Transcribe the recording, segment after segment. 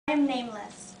am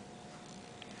nameless.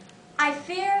 I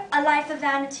fear a life of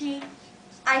vanity.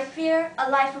 I fear a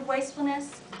life of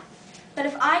wastefulness. But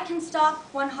if I can stop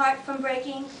one heart from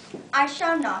breaking, I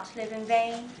shall not live in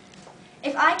vain.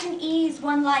 If I can ease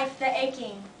one life the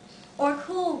aching, or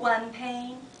cool one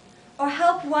pain, or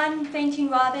help one fainting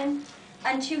robin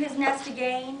unto his nest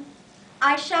again,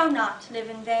 I shall not live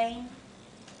in vain.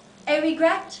 A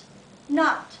regret?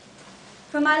 Not,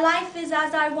 for my life is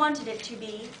as I wanted it to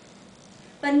be,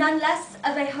 but none less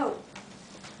of a hope.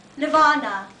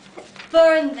 Nirvana,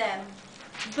 burn them,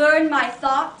 burn my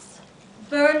thoughts,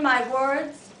 burn my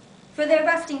words, for their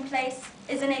resting place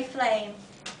is in a flame.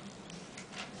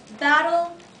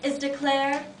 Battle is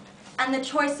declared, and the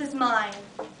choice is mine.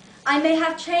 I may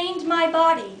have chained my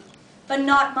body, but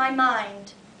not my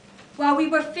mind. While we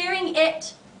were fearing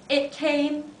it, it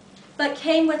came, but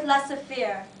came with less of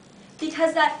fear,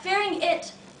 because that fearing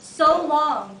it so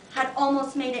long had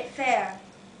almost made it fair.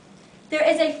 There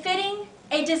is a fitting,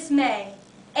 a dismay,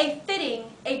 a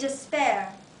fitting, a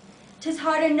despair. 'Tis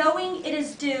harder knowing it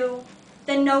is due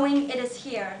than knowing it is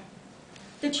here.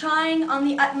 The trying on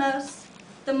the utmost,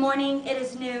 the morning it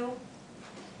is new,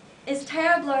 is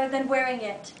terribler than wearing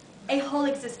it a whole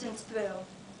existence through.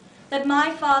 That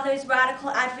my father's radical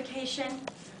advocation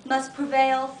must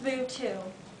prevail through too.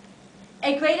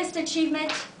 A greatest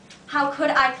achievement, how could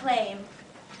I claim?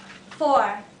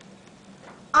 For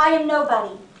I am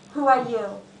nobody. Who are you?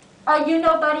 Are you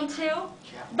nobody too?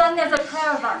 Then there's a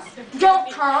pair of us. Don't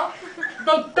tell.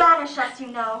 They banish us, you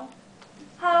know.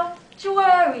 How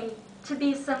dreary to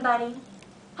be somebody.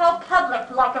 How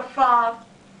public like a frog.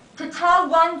 To tell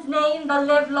one's name the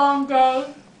livelong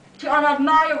day to an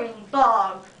admiring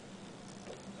bog.